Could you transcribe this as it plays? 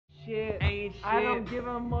shit. Ain't shit. I don't give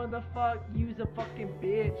a motherfuck. Use a fucking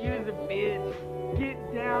bitch. Use a bitch. Get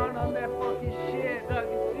down on that fucking shit.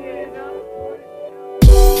 Fucking sit up.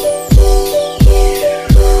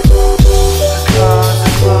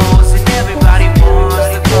 Close and everybody wants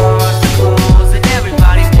the close and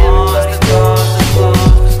everybody wants the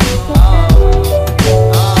close.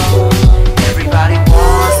 Everybody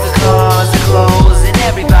wants the close and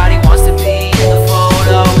everybody wants to be in the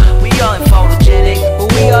photo. We all in photogenic, but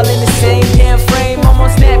we all in the same damn frame. I'm on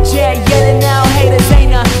Snapchat yelling out haters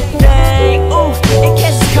ain't a thing. Ooh, in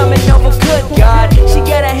case it's coming over, good God. She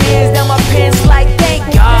got her hands down my pants like thank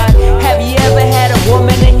God. Have you ever had a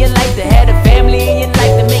woman in your life that had a family in your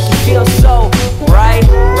life that make you feel so right?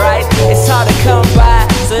 It's hard to come by,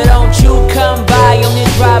 so don't you come by on this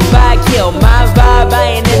drive-by. Kill my vibe,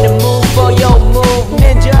 I ain't in the mood for your move,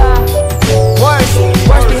 ninja. Worst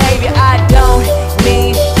behavior, I don't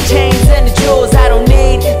need the chains and the jewels. I don't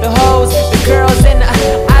need the hoes, the girls and the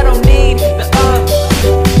I don't need the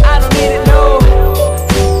I don't need it, no.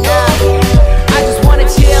 I just wanna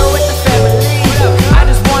chill with the family. I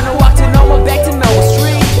just wanna walk to Noma, back to Melbourne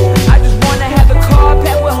Street. I just wanna have the car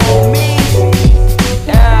packed with homies.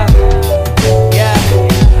 Yeah,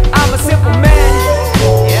 I'm a simple man.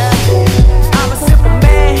 Yeah, I'm a simple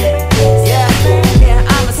man. Yeah,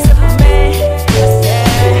 I'm a simple man.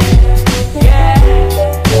 Yeah,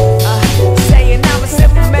 saying I'm a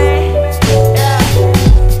simple man.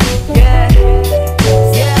 Yeah.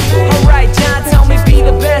 Alright, John told me be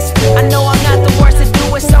the best. I know I'm not the worst to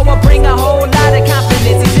do it, so I bring a whole lot of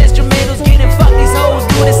confidence. These instrumentals getting fucked, these hoes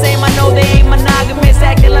do the same. I know they ain't monogamous,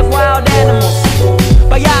 acting like wild animals.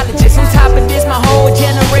 Biologists on top of this, my whole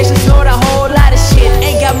generation snort a whole lot of shit.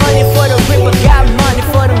 Ain't got money for the rip, but got money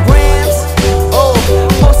for them grams. Oh,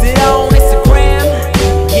 post it on Instagram.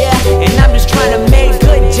 Yeah, and I'm just trying to make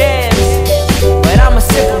good jams. But I'm a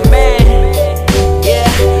simple man. Yeah,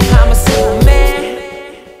 I'm a simple man.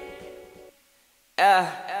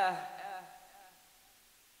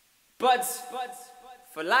 But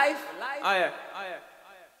for life, Oh yeah.